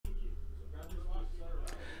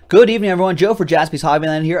Good evening, everyone. Joe for Jaspys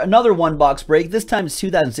Hobbyland here. Another one-box break. This time it's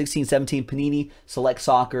 2016-17 Panini Select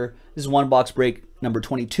Soccer. This is one-box break number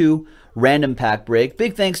 22, random pack break.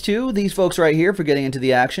 Big thanks to these folks right here for getting into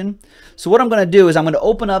the action. So what I'm going to do is I'm going to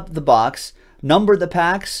open up the box, number the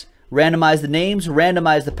packs, randomize the names,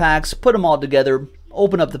 randomize the packs, put them all together,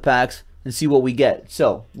 open up the packs, and see what we get.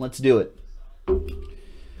 So let's do it.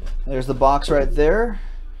 There's the box right there.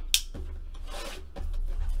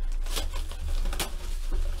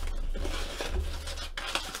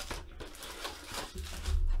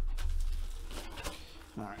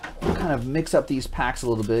 Kind of mix up these packs a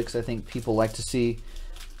little bit because I think people like to see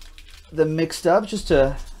them mixed up just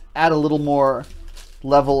to add a little more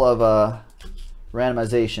level of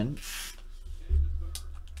randomization.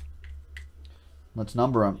 Let's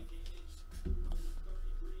number them.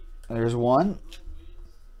 There's 1,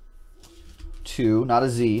 2, not a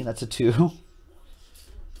Z, that's a 2,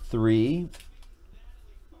 3,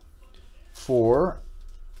 4,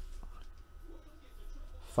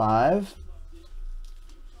 5,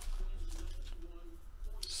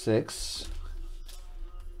 6,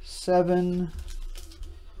 7,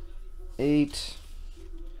 8.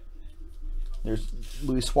 There's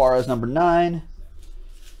Luis Suarez, number 9,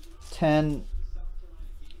 10,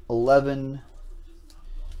 11,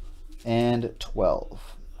 and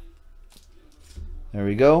 12. There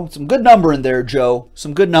we go. Some good numbering there, Joe.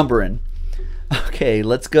 Some good numbering. Okay,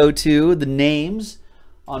 let's go to the names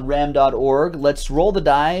on ram.org. Let's roll the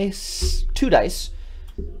dice, 2 dice.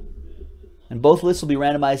 And both lists will be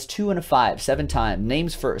randomized 2 and a 5, 7 times.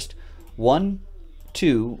 Names first. 1,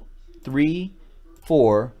 2, 3,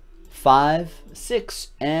 4, 5, 6,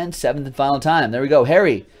 and 7th and final time. There we go.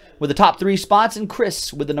 Harry with the top 3 spots and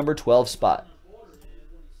Chris with the number 12 spot.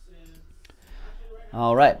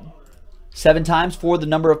 All right. 7 times for the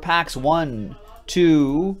number of packs. 1,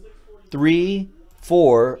 2, 3,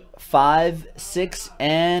 4, 5, 6,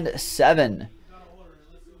 and 7.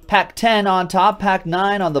 Pack 10 on top, pack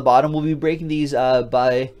 9 on the bottom. We'll be breaking these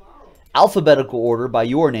by alphabetical order, by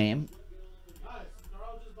your name.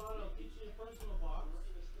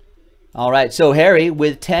 All right, so Harry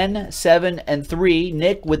with 10, 7, and 3.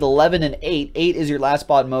 Nick with 11 and 8. 8 is your last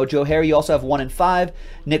spot, Mojo. Harry, you also have 1 and 5.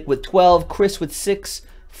 Nick with 12. Chris with 6,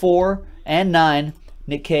 4, and 9.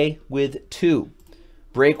 Nick K with 2.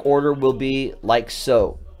 Break order will be like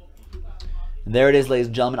so. And there it is, ladies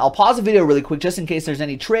and gentlemen. I'll pause the video really quick just in case there's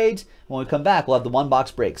any trades. When we come back, we'll have the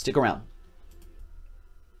one-box break. Stick around.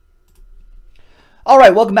 All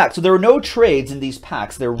right, welcome back. So there were no trades in these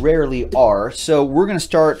packs. There rarely are. So we're going to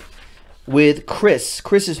start with Chris.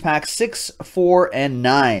 Chris's pack 6, 4, and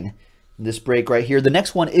 9 in this break right here. The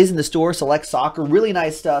next one is in the store, Select Soccer. Really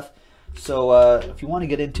nice stuff. So if you want to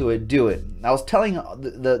get into it, do it. I was telling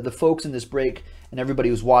the folks in this break and everybody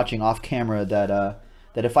who's watching off camera that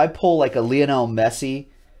if I pull like a Lionel Messi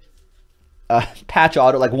patch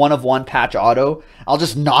auto, like 1 of 1 patch auto, I'll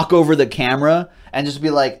just knock over the camera and just be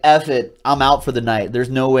like, F it, I'm out for the night. There's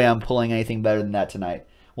no way I'm pulling anything better than that tonight.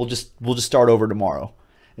 We'll just start over tomorrow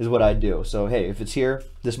is what I do. So hey, if it's here,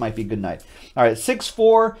 this might be a good night. All right, 6,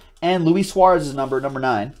 4, and Luis Suarez's number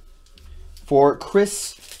 9 for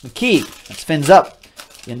Chris McKee. That's fins up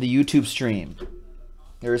in the YouTube stream.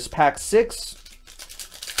 There's pack 6.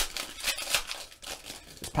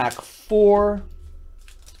 Pack 4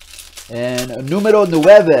 and numero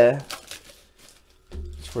 9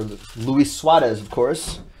 for Luis Suarez, of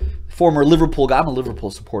course, former Liverpool guy. I'm a Liverpool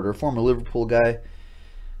supporter, former Liverpool guy.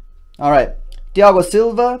 All right, Thiago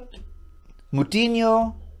Silva,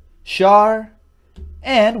 Moutinho, Schär,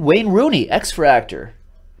 and Wayne Rooney, X-Factor.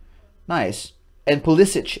 Nice. And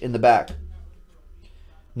Pulisic in the back.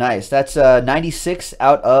 Nice. That's 96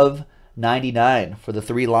 out of 99 for the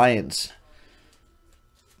 3 Lions.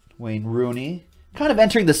 Wayne Rooney, kind of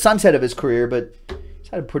entering the sunset of his career, but he's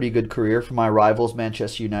had a pretty good career for my rivals,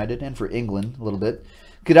 Manchester United, and for England a little bit.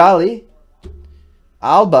 Kidali,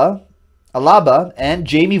 Alaba, and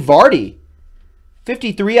Jamie Vardy.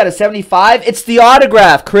 53 out of 75. It's the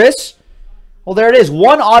autograph, Chris. Well, there it is.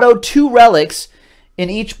 1 auto, 2 relics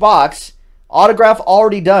in each box. Autograph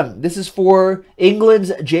already done. This is for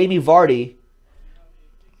England's Jamie Vardy.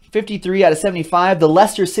 53 out of 75. The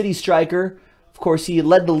Leicester City striker. Of course, he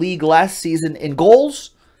led the league last season in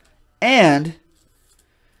goals and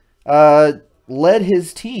led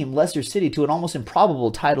his team, Leicester City, to an almost improbable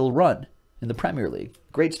title run in the Premier League.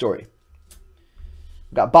 Great story.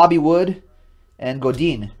 We've got Bobby Wood and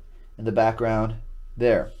Godin in the background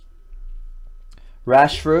there.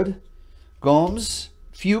 Rashford, Gomes,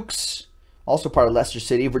 Fuchs, also part of Leicester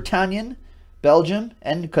City, Vertonghen, Belgium,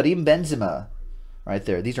 and Karim Benzema right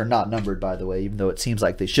there. These are not numbered, by the way, even though it seems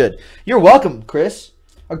like they should. You're welcome, Chris.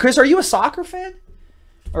 Chris, are you a soccer fan?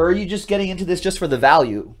 Or are you just getting into this just for the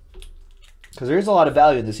value? Because there is a lot of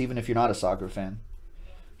value in this, even if you're not a soccer fan.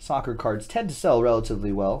 Soccer cards tend to sell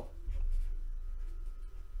relatively well.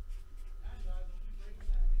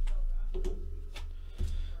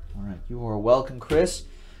 All right, you are welcome, Chris.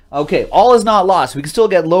 Okay, all is not lost. We can still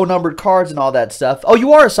get low-numbered cards and all that stuff. Oh,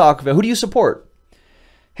 you are a soccer fan. Who do you support?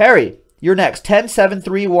 Harry, you're next. 10, 7,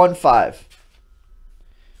 3, 1, 5.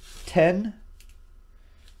 10,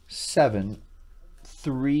 7,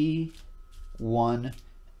 3, 1,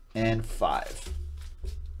 and 5.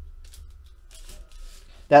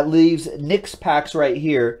 That leaves Nick's packs right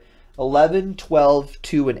here. 11, 12,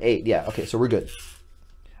 2, and 8. Yeah, okay, so we're good.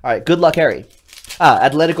 All right, good luck, Harry.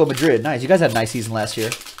 Atletico Madrid. Nice. You guys had a nice season last year.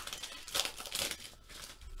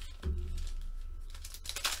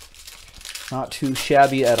 Not too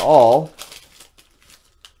shabby at all.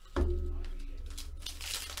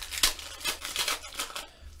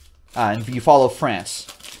 And you follow France.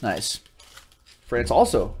 Nice. France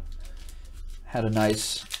also had a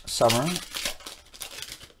nice summer.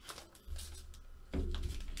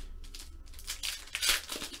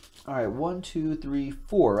 All right, 1, 2, 3,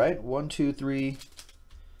 4, right? 1, 2, 3.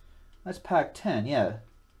 That's pack 10, yeah.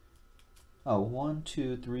 Oh, 1,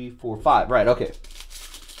 2, 3, 4, 5. Right, okay.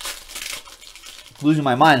 Losing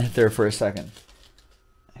my mind there for a second.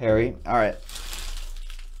 Harry, all right.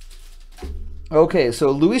 Okay,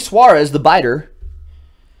 so Luis Suarez, the biter,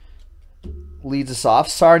 leads us off.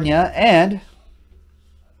 Sarnia, and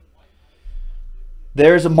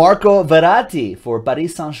there's a Marco Verratti for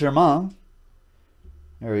Paris Saint-Germain.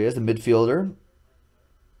 There he is, the midfielder.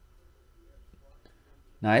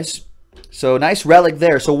 Nice. So nice relic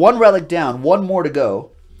there. So one relic down, one more to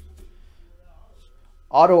go.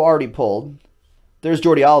 Auto already pulled. There's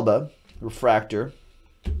Jordi Alba, refractor.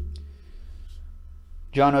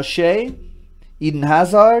 John O'Shea, Eden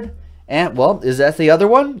Hazard, and, well, is that the other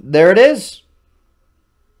one? There it is.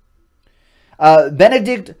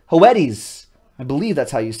 Benedict Hoedes. I believe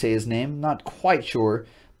that's how you say his name. Not quite sure,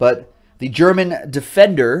 but the German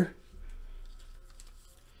defender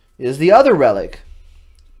is the other relic.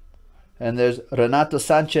 And there's Renato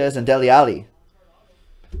Sanchez and Dele Alli,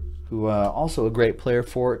 who also a great player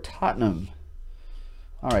for Tottenham.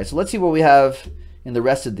 All right, so let's see what we have in the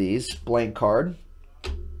rest of these. Blank card.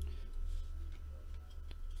 A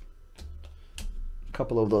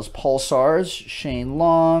couple of those Pulsars. Shane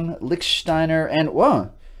Long, Lichtsteiner, and,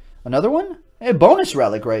 whoa, another one? Hey, bonus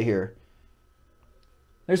relic right here.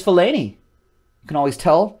 There's Fellaini. You can always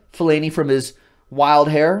tell Fellaini from his wild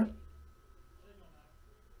hair.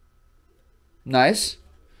 Nice.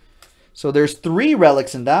 So there's 3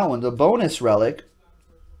 relics in that one. The bonus relic.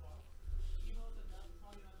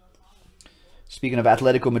 Speaking of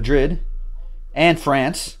Atletico Madrid and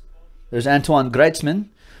France, there's Antoine Griezmann.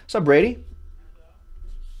 What's up, Brady?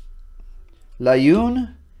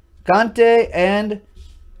 Layun, Kante, and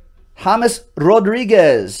James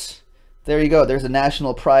Rodriguez. There you go. There's a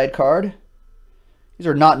National Pride card. These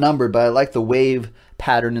are not numbered, but I like the wave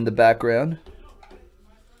pattern in the background.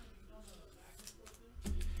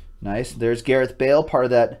 Nice. There's Gareth Bale, part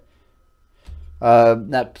of that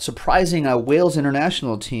surprising Wales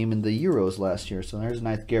international team in the Euros last year. So there's a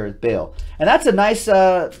nice Gareth Bale. And that's a nice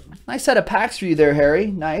nice set of packs for you there, Harry.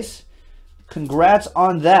 Nice. Congrats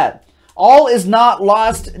on that. All is not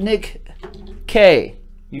lost, Nick K.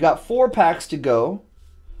 You got 4 packs to go.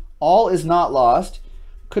 All is not lost.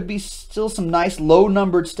 Could be still some nice low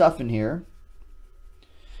numbered stuff in here.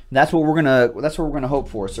 And that's what we're gonna hope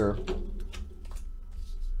for, sir.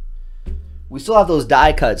 We still have those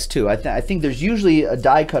die cuts too. I think there's usually a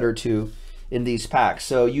die cut or two in these packs.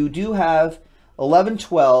 So you do have 11,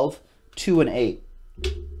 12, 2, and 8.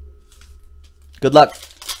 Good luck.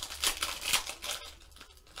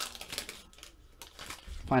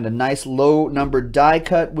 Find a nice low numbered die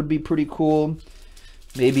cut would be pretty cool.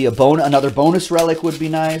 Maybe another bonus relic would be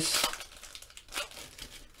nice.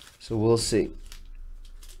 So we'll see.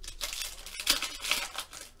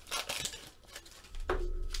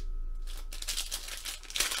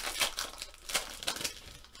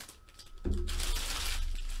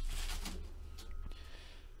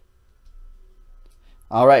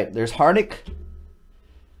 All right, there's Harnik,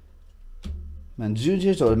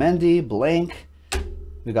 Mandzukic, Otamendi, Blank.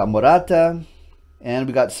 We got Morata, and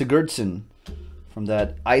we got Sigurdsson from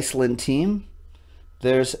that Iceland team.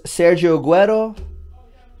 There's Sergio Aguero,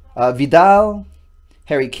 Vidal,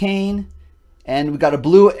 Harry Kane, and we got a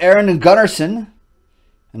blue Aaron Gunnarsson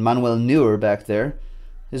and Manuel Neuer back there.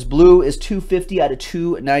 His blue is 250 out of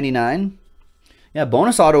 299. Yeah,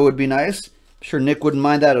 bonus auto would be nice. I'm sure Nick wouldn't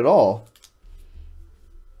mind that at all.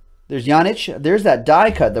 There's Janic. There's that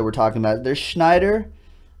die cut that we're talking about. There's Schneider,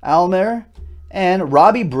 Almer, and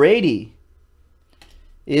Robbie Brady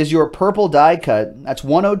is your purple die cut. That's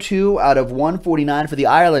 102 out of 149 for the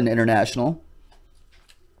Ireland International.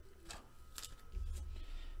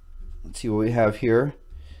 Let's see what we have here.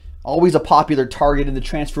 Always a popular target in the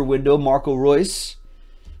transfer window, Marco Reus,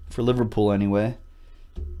 for Liverpool anyway.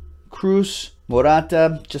 Cruz,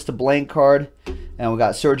 Morata, just a blank card. And we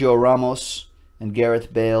got Sergio Ramos and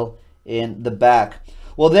Gareth Bale in the back.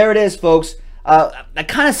 Well, there it is, folks. I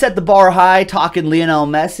kind of set the bar high talking Lionel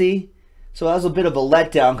Messi. So that was a bit of a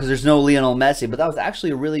letdown because there's no Lionel Messi. But that was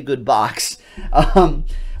actually a really good box.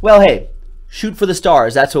 Well, hey, shoot for the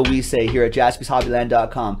stars. That's what we say here at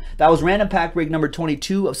JaspysHobbyland.com. That was random pack break number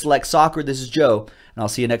 22 of Select Soccer. This is Joe, and I'll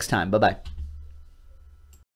see you next time. Bye-bye.